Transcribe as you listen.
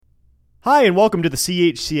Hi, and welcome to the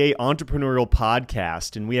CHCA Entrepreneurial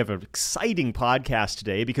Podcast. And we have an exciting podcast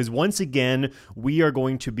today because once again, we are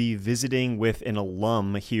going to be visiting with an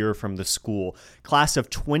alum here from the school. Class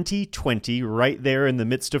of 2020, right there in the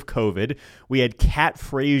midst of COVID, we had Cat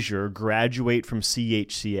Frazer graduate from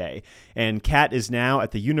CHCA. And Cat is now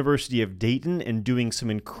at the University of Dayton and doing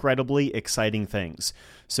some incredibly exciting things.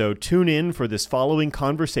 So tune in for this following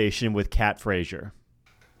conversation with Cat Frazer.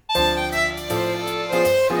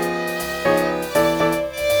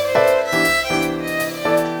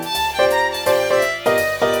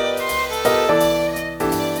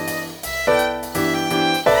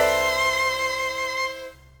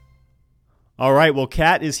 All right. Well,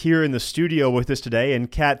 Cat is here in the studio with us today.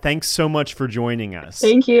 And Cat, thanks so much for joining us.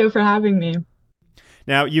 Thank you for having me.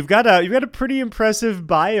 Now, you've got a pretty impressive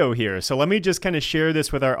bio here. So let me just kind of share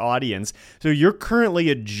this with our audience. So you're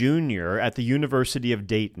currently a junior at the University of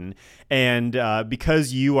Dayton. And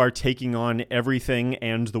because you are taking on everything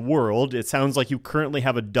and the world, it sounds like you currently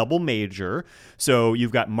have a double major. So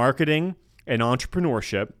you've got marketing and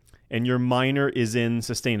entrepreneurship, and your minor is in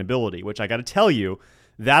sustainability, which I got to tell you,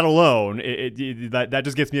 that alone, that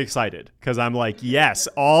just gets me excited because I'm like, yes,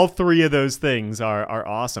 all three of those things are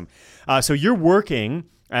awesome. So you're working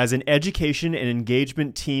as an education and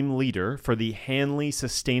engagement team leader for the Hanley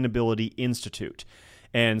Sustainability Institute.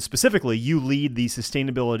 And specifically, you lead the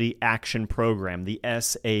Sustainability Action Program, the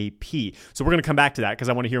SAP. So we're going to come back to that because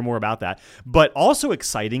I want to hear more about that. But also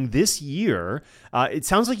exciting, this year, it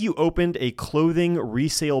sounds like you opened a clothing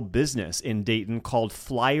resale business in Dayton called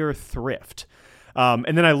Flyer Thrift.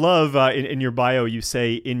 And then I love in your bio, you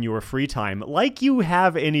say in your free time, like you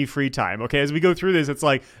have any free time. Okay, as we go through this, it's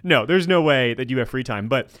like, no, there's no way that you have free time.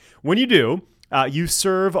 But when you do, you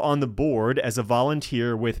serve on the board as a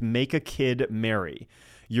volunteer with Make a Kid Merry.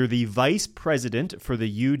 You're the vice president for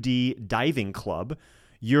the UD Diving Club.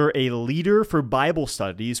 You're a leader for Bible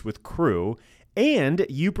studies with Crew. And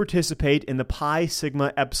you participate in the Pi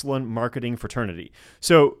Sigma Epsilon marketing fraternity.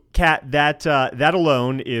 So, Kat, that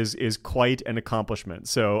alone is quite an accomplishment.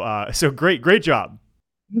 So great job.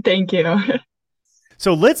 Thank you.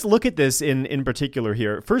 So let's look at this in particular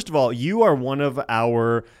here. First of all, you are one of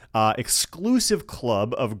our exclusive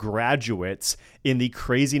club of graduates in the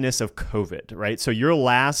craziness of COVID, right? So your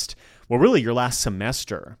last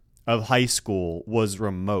semester of high school was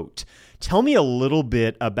remote. Tell me a little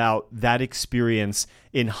bit about that experience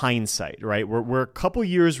in hindsight, right? We're a couple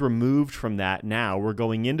years removed from that now. We're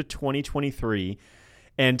going into 2023.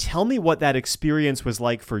 And tell me what that experience was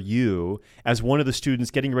like for you as one of the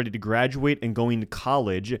students getting ready to graduate and going to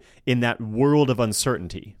college in that world of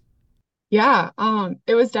uncertainty. Yeah,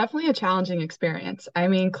 it was definitely a challenging experience. I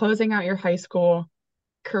mean, closing out your high school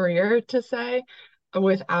career, to say,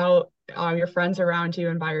 without your friends around you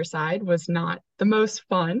and by your side was not the most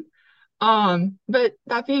fun. But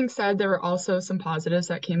that being said, there were also some positives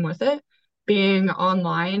that came with it. Being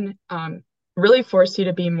online really forced you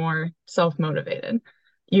to be more self-motivated.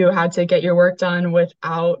 You had to get your work done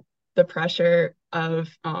without the pressure of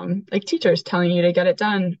like teachers telling you to get it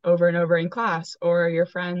done over and over in class, or your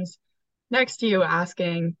friends next to you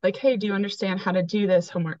asking like, hey, do you understand how to do this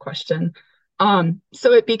homework question?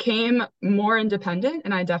 So it became more independent,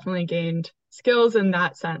 and I definitely gained skills in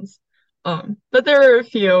that sense. But there were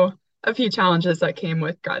a few challenges that came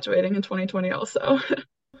with graduating in 2020 also.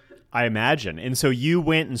 I imagine. And so you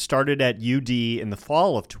went and started at UD in the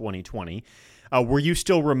fall of 2020. Were you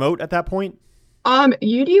still remote at that point?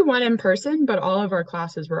 UD went in person, but all of our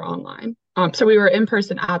classes were online. So we were in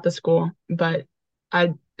person at the school, but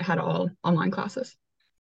I had all online classes.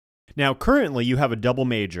 Now, currently, you have a double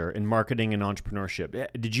major in marketing and entrepreneurship.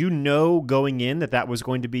 Did you know going in that was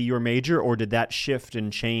going to be your major, or did that shift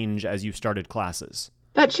and change as you started classes?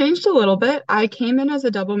 That changed a little bit. I came in as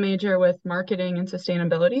a double major with marketing and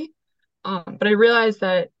sustainability, but I realized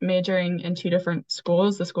that majoring in two different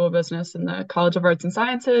schools, the School of Business and the College of Arts and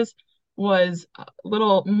Sciences, was a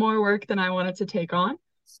little more work than I wanted to take on.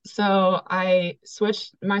 So I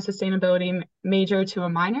switched my sustainability major to a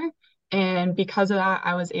minor. And because of that,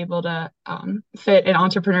 I was able to fit an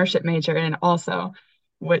entrepreneurship major in also,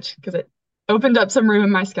 because it opened up some room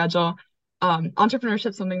in my schedule. Entrepreneurship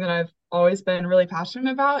is something that I've always been really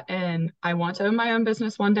passionate about, and I want to own my own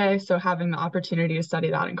business one day. So having the opportunity to study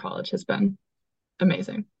that in college has been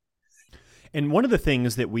amazing. And one of the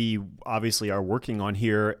things that we obviously are working on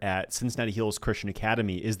here at Cincinnati Hills Christian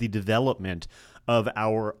Academy is the development of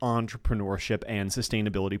our entrepreneurship and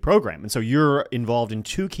sustainability program. And so you're involved in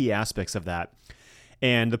two key aspects of that.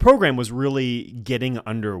 And the program was really getting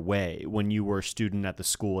underway when you were a student at the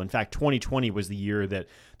school. In fact, 2020 was the year that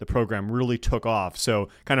the program really took off. So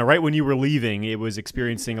kind of right when you were leaving, it was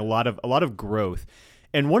experiencing a lot of growth.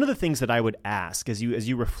 And one of the things that I would ask as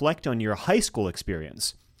you reflect on your high school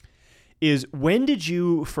experience is, when did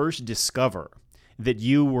you first discover that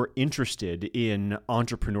you were interested in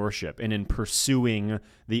entrepreneurship and in pursuing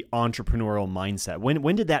the entrepreneurial mindset?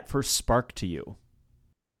 When did that first spark to you?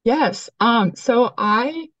 Yes. So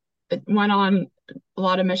I went on a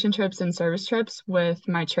lot of mission trips and service trips with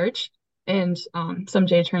my church and some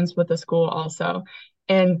J turns with the school also.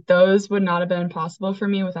 And those would not have been possible for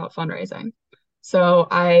me without fundraising. So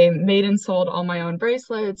I made and sold all my own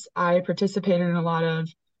bracelets. I participated in a lot of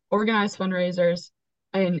organized fundraisers.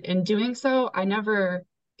 And in doing so, I never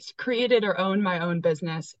created or owned my own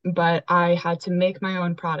business, but I had to make my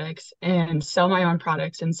own products and sell my own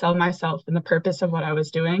products and sell myself and the purpose of what I was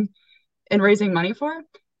doing and raising money for.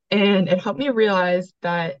 And it helped me realize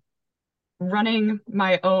that running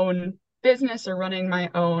my own business or running my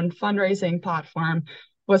own fundraising platform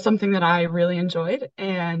was something that I really enjoyed,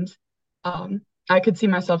 and I could see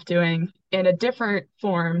myself doing in a different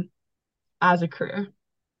form as a career.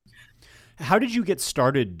 How did you get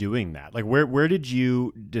started doing that? Like, where did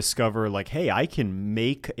you discover, like, hey, I can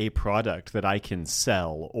make a product that I can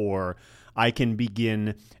sell, or I can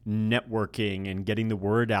begin networking and getting the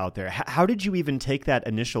word out there? How did you even take that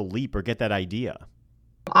initial leap or get that idea?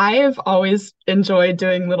 I have always enjoyed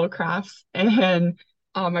doing little crafts, and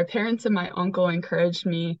my parents and my uncle encouraged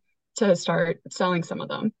me to start selling some of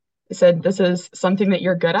them. They said, this is something that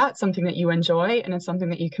you're good at, something that you enjoy, and it's something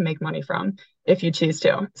that you can make money from if you choose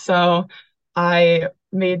to. So I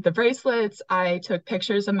made the bracelets. I took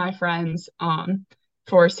pictures of my friends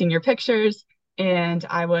for senior pictures, and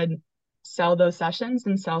I would sell those sessions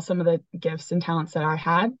and sell some of the gifts and talents that I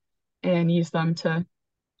had and use them to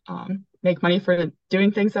make money for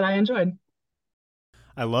doing things that I enjoyed.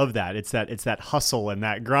 I love that. It's that hustle and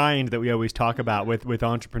that grind that we always talk about with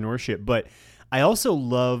entrepreneurship. But I also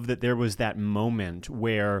love that there was that moment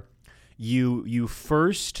where you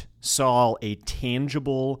first saw a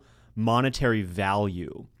tangible monetary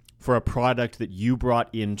value for a product that you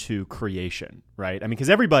brought into creation, right? I mean, because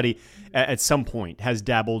everybody at some point has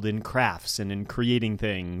dabbled in crafts and in creating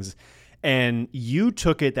things, and you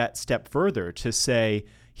took it that step further to say,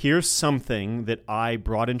 here's something that I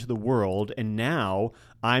brought into the world, and now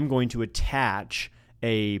I'm going to attach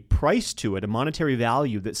a price to it, a monetary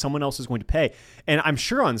value that someone else is going to pay. And I'm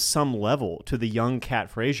sure on some level, to the young Cat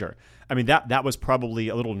Frazer, I mean, that was probably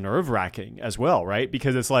a little nerve-wracking as well, right?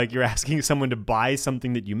 Because it's like you're asking someone to buy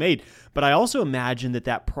something that you made. But I also imagine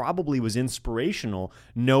that probably was inspirational,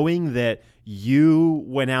 knowing that you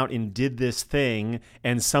went out and did this thing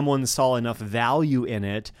and someone saw enough value in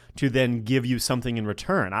it to then give you something in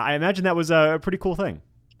return. I imagine that was a pretty cool thing.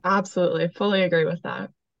 Absolutely. Fully agree with that.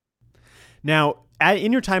 Now,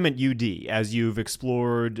 in your time at UD, as you've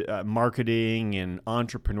explored marketing and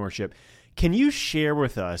entrepreneurship, can you share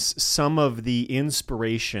with us some of the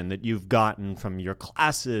inspiration that you've gotten from your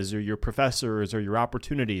classes or your professors or your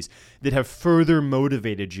opportunities that have further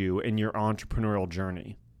motivated you in your entrepreneurial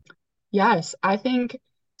journey? Yes, I think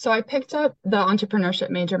so. I picked up the entrepreneurship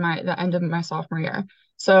major the end of my sophomore year.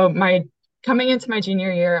 So my coming into my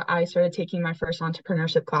junior year, I started taking my first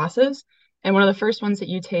entrepreneurship classes. And one of the first ones that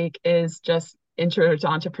you take is just intro to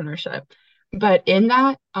entrepreneurship. But in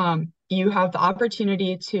that, you have the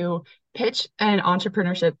opportunity to pitch an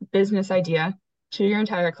entrepreneurship business idea to your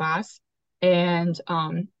entire class. And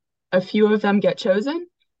a few of them get chosen,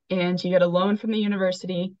 and you get a loan from the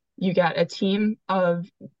university. You get a team of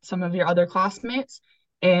some of your other classmates,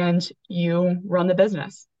 and you run the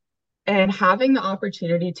business. And having the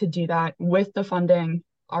opportunity to do that with the funding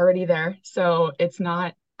already there. So it's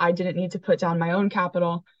not, I didn't need to put down my own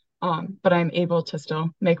capital, but I'm able to still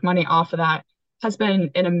make money off of that, has been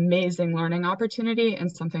an amazing learning opportunity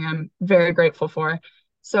and something I'm very grateful for.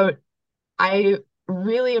 So I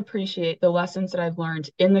really appreciate the lessons that I've learned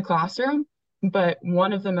in the classroom, but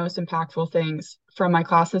one of the most impactful things from my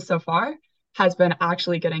classes so far has been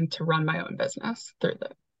actually getting to run my own business through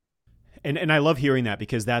them. And I love hearing that,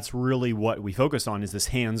 because that's really what we focus on, is this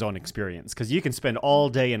hands-on experience. Because you can spend all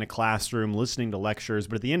day in a classroom listening to lectures,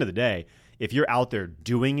 but at the end of the day, if you're out there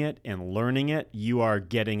doing it and learning it, you are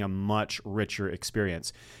getting a much richer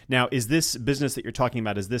experience. Now, is this business that you're talking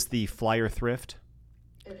about, is this the Flyer Thrift?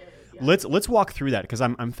 It is, yes. Let's walk through that, because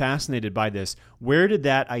I'm fascinated by this. Where did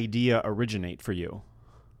that idea originate for you?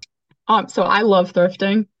 So I love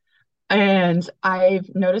thrifting. And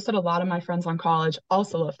I've noticed that a lot of my friends on college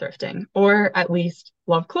also love thrifting, or at least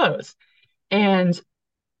love clothes. And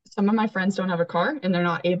some of my friends don't have a car and they're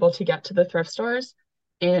not able to get to the thrift stores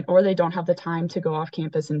and or they don't have the time to go off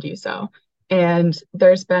campus and do so. And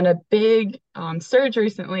there's been a big surge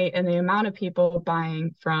recently in the amount of people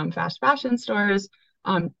buying from fast fashion stores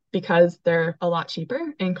because they're a lot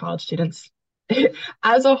cheaper and college students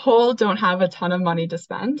as a whole don't have a ton of money to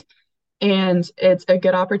spend. And it's a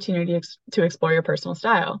good opportunity to explore your personal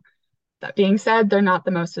style. That being said, they're not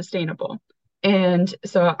the most sustainable. And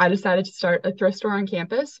so I decided to start a thrift store on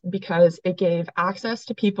campus because it gave access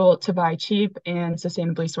to people to buy cheap and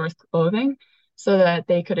sustainably sourced clothing so that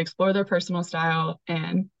they could explore their personal style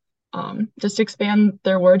and just expand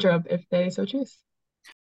their wardrobe if they so choose.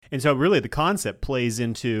 And so really the concept plays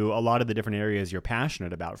into a lot of the different areas you're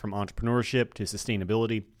passionate about, from entrepreneurship to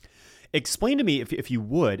sustainability. Explain to me, if you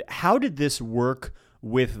would, how did this work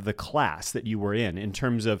with the class that you were in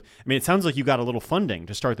terms of, I mean, it sounds like you got a little funding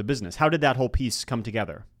to start the business. How did that whole piece come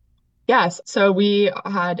together? Yes. So we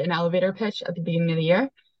had an elevator pitch at the beginning of the year,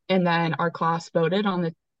 and then our class voted on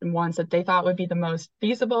the ones that they thought would be the most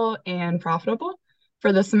feasible and profitable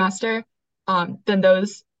for the semester. Then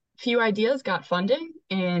those few ideas got funding,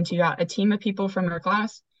 and you got a team of people from your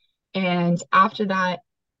class. And after that,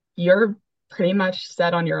 you're pretty much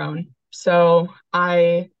set on your own. So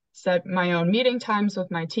I set my own meeting times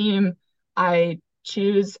with my team. I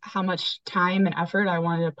choose how much time and effort I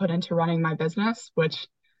wanted to put into running my business, which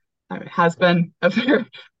has been a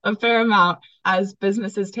fair amount, as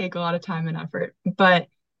businesses take a lot of time and effort. But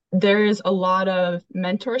there's a lot of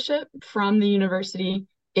mentorship from the university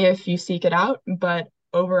if you seek it out. But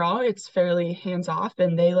overall, it's fairly hands-off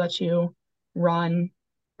and they let you run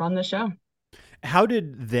the show. How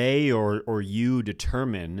did they or you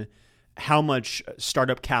determine how much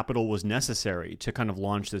startup capital was necessary to kind of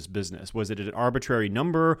launch this business? Was it an arbitrary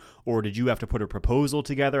number, or did you have to put a proposal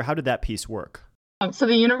together? How did that piece work? So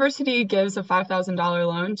the university gives a $5,000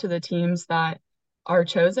 loan to the teams that are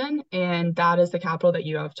chosen, and that is the capital that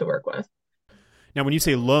you have to work with. Now, when you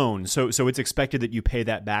say loan, so it's expected that you pay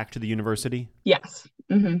that back to the university? Yes.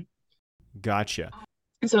 Mm-hmm. Gotcha.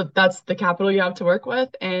 So that's the capital you have to work with,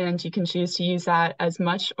 and you can choose to use that as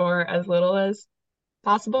much or as little as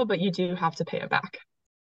possible, but you do have to pay it back.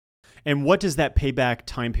 And what does that payback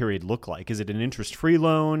time period look like? Is it an interest-free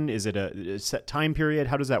loan? Is it a set time period?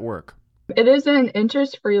 How does that work? It is an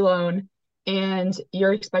interest-free loan, and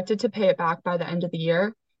you're expected to pay it back by the end of the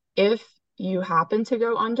year. If you happen to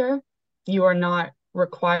go under, you are not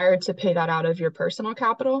required to pay that out of your personal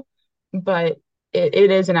capital, but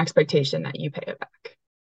it is an expectation that you pay it back.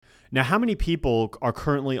 Now, how many people are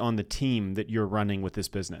currently on the team that you're running with this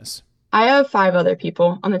business? I have 5 other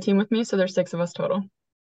people on the team with me, so there's 6 of us total.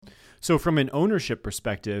 So from an ownership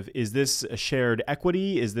perspective, is this a shared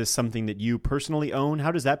equity? Is this something that you personally own?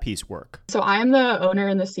 How does that piece work? So I am the owner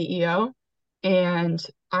and the CEO, and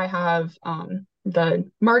I have the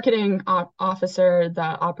marketing officer, the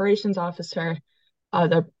operations officer,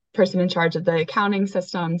 the person in charge of the accounting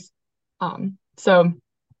systems.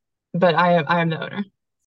 But I am the owner.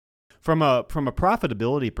 From a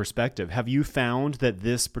profitability perspective, have you found that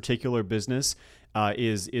this particular business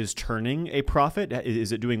is turning a profit?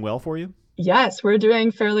 Is it doing well for you? Yes, we're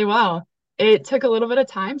doing fairly well. It took a little bit of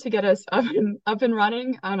time to get us up and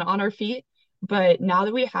running on our feet, but now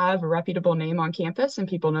that we have a reputable name on campus and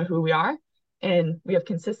people know who we are, and we have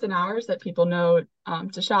consistent hours that people know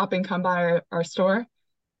to shop and come by our store,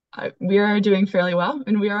 we are doing fairly well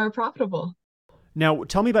and we are profitable. Now,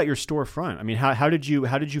 tell me about your storefront. I mean, how did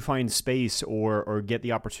you find space or get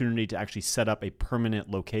the opportunity to actually set up a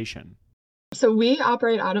permanent location? So we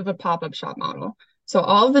operate out of a pop-up shop model. So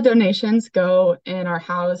all of the donations go and are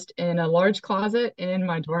housed in a large closet in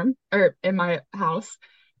my dorm or in my house.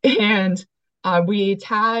 And we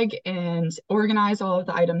tag and organize all of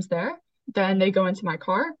the items there. Then they go into my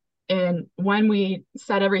car. And when we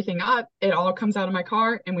set everything up, it all comes out of my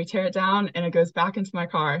car and we tear it down and it goes back into my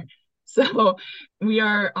car. So we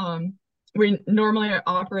normally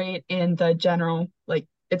operate in the general, like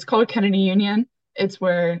it's called Kennedy Union. It's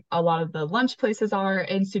where a lot of the lunch places are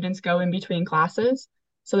and students go in between classes.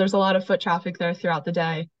 So there's a lot of foot traffic there throughout the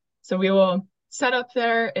day. So we will set up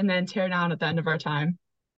there and then tear down at the end of our time.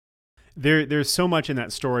 There's so much in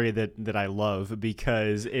that story that I love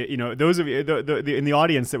because, those of you in the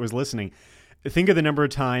audience that was listening, think of the number of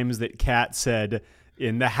times that Cat said,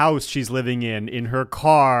 in the house she's living in her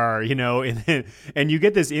car, and you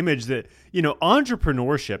get this image that,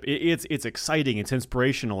 entrepreneurship, it's exciting, it's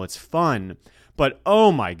inspirational, it's fun. but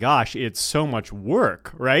oh my gosh, it's so much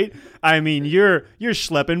work, right? I mean, you're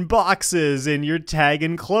schlepping boxes and you're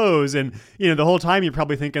tagging clothes, and the whole time you're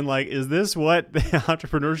probably thinking like, is this what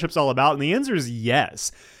entrepreneurship's all about? And the answer is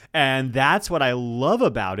yes. And that's what I love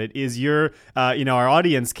about it is our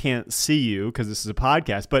audience can't see you because this is a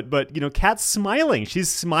podcast, but Kat's smiling. She's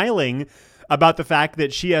smiling about the fact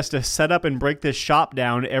that she has to set up and break this shop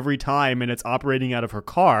down every time and it's operating out of her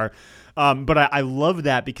car. But I love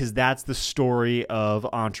that because that's the story of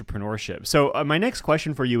entrepreneurship. So my next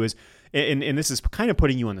question for you is, and this is kind of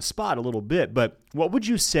putting you on the spot a little bit, but what would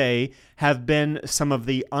you say have been some of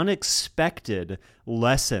the unexpected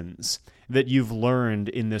lessons that you've learned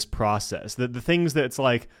in this process? The things that it's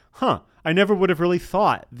like, I never would have really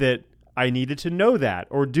thought that I needed to know that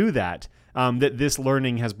or do that, that this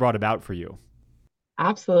learning has brought about for you?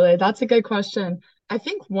 Absolutely. That's a good question. I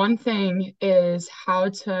think one thing is how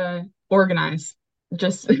to organize,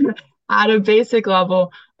 just at a basic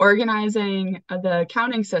level, organizing the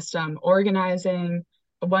accounting system, organizing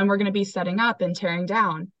when we're going to be setting up and tearing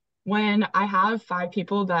down. When I have 5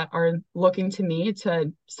 people that are looking to me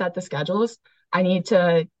to set the schedules, I need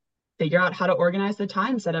to figure out how to organize the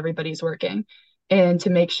times that everybody's working and to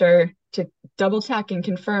make sure to double check and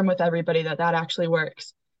confirm with everybody that actually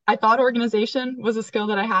works. I thought organization was a skill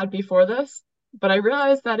that I had before this, but I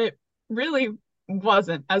realized that it really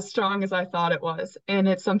wasn't as strong as I thought it was. And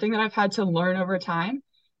it's something that I've had to learn over time,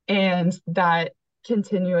 and that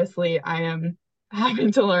continuously I am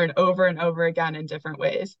having to learn over and over again in different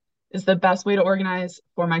ways. Is the best way to organize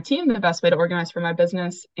for my team, the best way to organize for my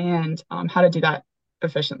business, and how to do that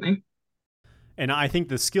efficiently. And I think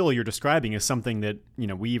the skill you're describing is something that,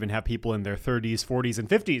 we even have people in their 30s, 40s, and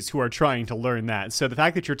 50s who are trying to learn that. So the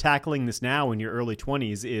fact that you're tackling this now in your early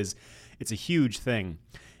 20s it's a huge thing.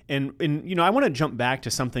 And I want to jump back to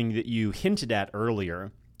something that you hinted at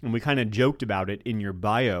earlier, and we kind of joked about it in your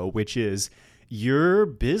bio, which is you're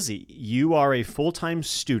busy. You are a full-time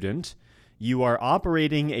student. You are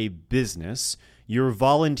operating a business. You're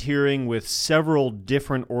volunteering with several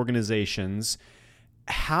different organizations.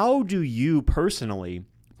 How do you personally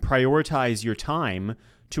prioritize your time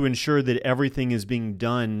to ensure that everything is being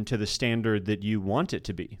done to the standard that you want it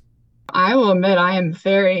to be? I will admit I am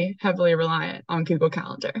very heavily reliant on Google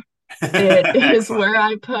Calendar. It is where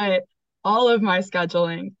I put all of my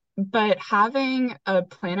scheduling, but having a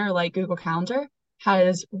planner like Google Calendar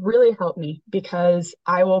has really helped me because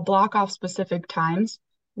I will block off specific times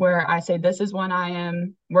where I say, this is when I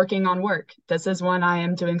am working on work. This is when I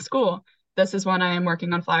am doing school. This is when I am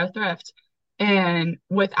working on Flyer Thrift. And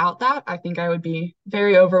without that, I think I would be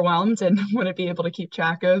very overwhelmed and wouldn't be able to keep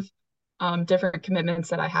track of different commitments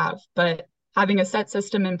that I have. But having a set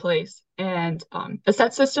system in place, and a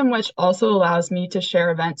set system which also allows me to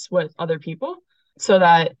share events with other people, so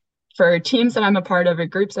that for teams that I'm a part of or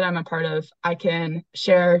groups that I'm a part of, I can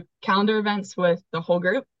share calendar events with the whole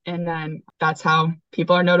group. And then that's how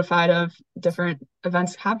people are notified of different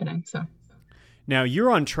events happening. So. Now, you're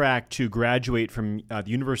on track to graduate from the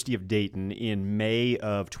University of Dayton in May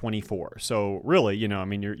of 24. So really,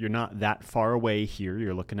 you're not that far away here.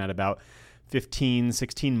 You're looking at about 15,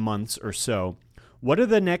 16 months or so. What are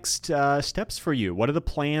the next steps for you? What are the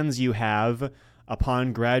plans you have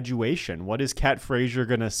upon graduation? What is Cat Frazer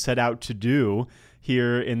going to set out to do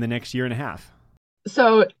here in the next year and a half?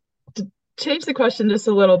 So to change the question just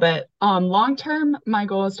a little bit, long term, my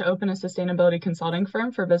goal is to open a sustainability consulting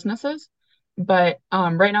firm for businesses. But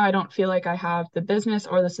right now, I don't feel like I have the business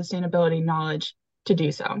or the sustainability knowledge to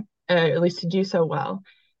do so, at least to do so well.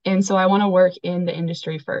 And so I want to work in the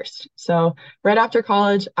industry first. So right after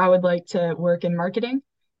college, I would like to work in marketing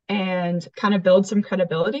and kind of build some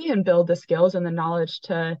credibility and build the skills and the knowledge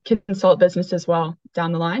to consult businesses well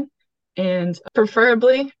down the line. And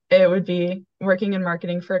preferably, it would be working in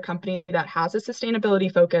marketing for a company that has a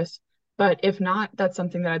sustainability focus. But if not, that's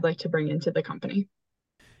something that I'd like to bring into the company.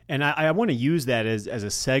 And I want to use that as a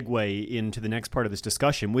segue into the next part of this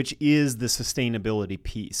discussion, which is the sustainability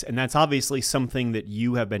piece. And that's obviously something that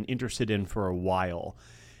you have been interested in for a while.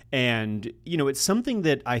 And, it's something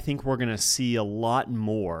that I think we're going to see a lot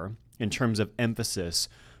more in terms of emphasis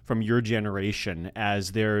from your generation,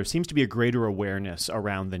 as there seems to be a greater awareness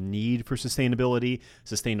around the need for sustainability,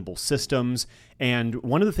 sustainable systems. And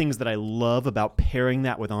one of the things that I love about pairing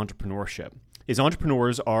that with entrepreneurship is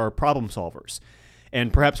entrepreneurs are problem solvers.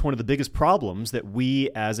 And perhaps one of the biggest problems that we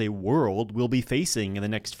as a world will be facing in the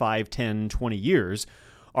next 5, 10, 20 years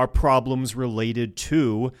are problems related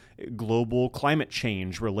to global climate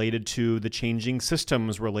change, related to the changing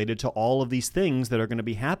systems, related to all of these things that are going to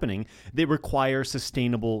be happening that require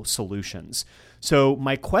sustainable solutions. So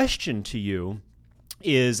my question to you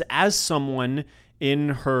is as someone in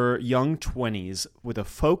her young 20s with a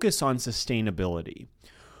focus on sustainability,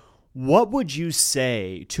 what would you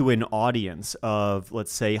say to an audience of,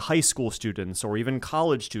 let's say, high school students or even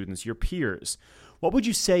college students, your peers? What would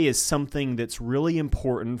you say is something that's really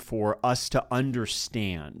important for us to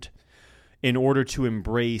understand in order to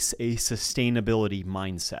embrace a sustainability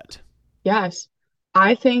mindset? Yes,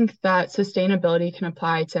 I think that sustainability can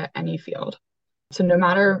apply to any field. So no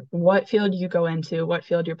matter what field you go into, what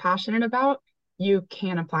field you're passionate about, you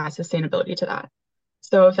can apply sustainability to that.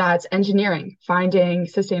 So if that's engineering, finding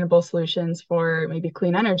sustainable solutions for maybe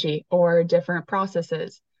clean energy or different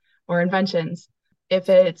processes or inventions. If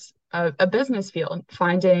it's a business field,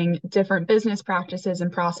 finding different business practices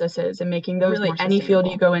and processes and making those really any field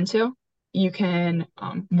you go into, you can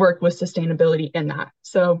work with sustainability in that.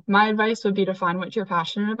 So my advice would be to find what you're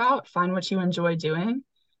passionate about, find what you enjoy doing,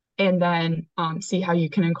 and then see how you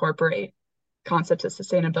can incorporate concepts of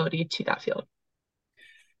sustainability to that field.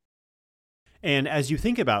 And as you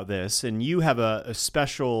think about this, and you have a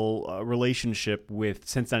special relationship with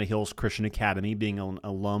Cincinnati Hills Christian Academy, being an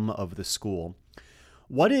alum of the school,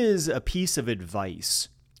 what is a piece of advice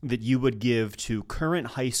that you would give to current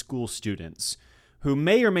high school students who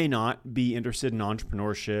may or may not be interested in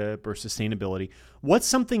entrepreneurship or sustainability? What's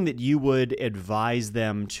something that you would advise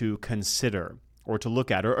them to consider or to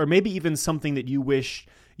look at, or maybe even something that you wish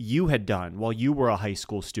you had done while you were a high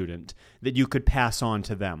school student that you could pass on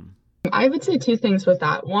to them? I would say two things with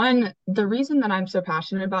that. One, the reason that I'm so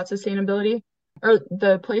passionate about sustainability, or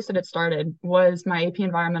the place that it started, was my AP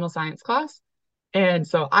Environmental Science class. And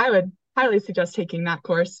so I would highly suggest taking that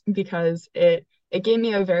course because it gave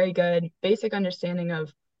me a very good basic understanding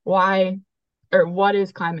of why, or what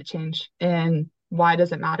is climate change and why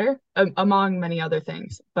does it matter, among many other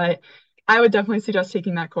things. But I would definitely suggest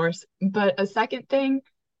taking that course. But a second thing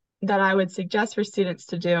that I would suggest for students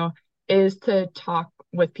to do is to talk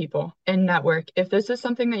with people and network. If this is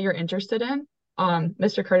something that you're interested in,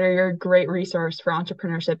 Mr. Carter, you're a great resource for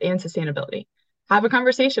entrepreneurship and sustainability. Have a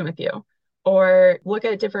conversation with you or look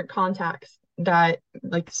at different contacts that,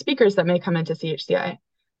 like speakers that may come into CHCA.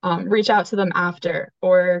 Reach out to them after,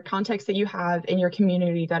 or contacts that you have in your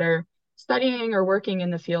community that are studying or working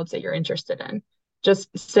in the fields that you're interested in. Just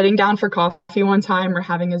sitting down for coffee one time or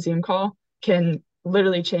having a Zoom call can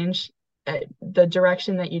literally change the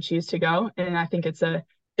direction that you choose to go. And I think it's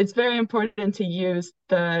very important to use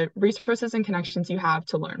the resources and connections you have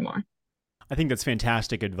to learn more. I think that's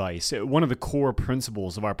fantastic advice. One of the core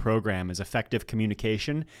principles of our program is effective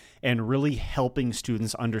communication and really helping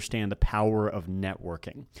students understand the power of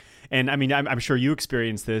networking. And I mean, I'm sure you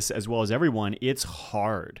experience this as well as everyone. It's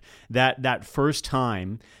hard. That first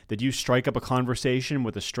time that you strike up a conversation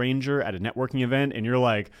with a stranger at a networking event and you're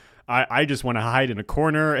like, I just want to hide in a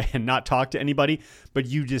corner and not talk to anybody. But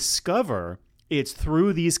you discover it's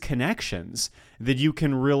through these connections that you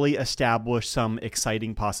can really establish some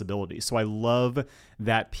exciting possibilities. So I love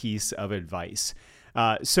that piece of advice.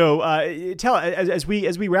 Tell as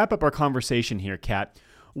we wrap up our conversation here, Kat,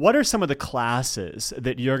 what are some of the classes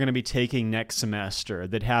that you're going to be taking next semester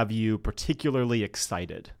that have you particularly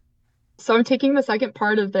excited? So I'm taking the second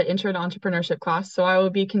part of the Intro to Entrepreneurship class. So I will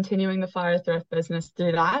be continuing the Flyer Thrift business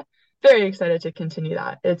through that. Very excited to continue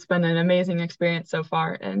that. It's been an amazing experience so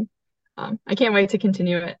far, and I can't wait to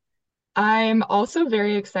continue it. I'm also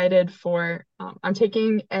very excited for, I'm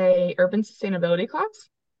taking a urban sustainability class.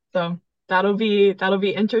 So that'll be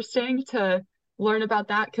interesting to learn about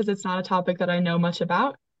that because it's not a topic that I know much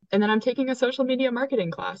about. And then I'm taking a social media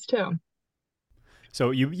marketing class too.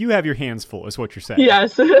 So you have your hands full is what you're saying.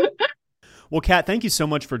 Yes. Well, Kat, thank you so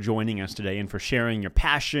much for joining us today and for sharing your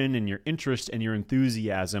passion and your interest and your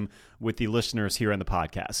enthusiasm with the listeners here on the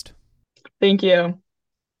podcast. Thank you.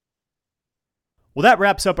 Well, that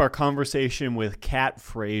wraps up our conversation with Cat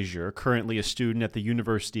Frazer, currently a student at the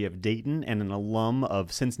University of Dayton and an alum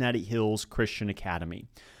of Cincinnati Hills Christian Academy.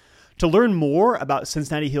 To learn more about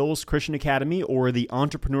Cincinnati Hills Christian Academy or the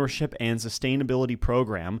Entrepreneurship and Sustainability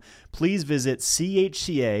program, please visit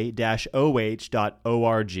chca-oh.org.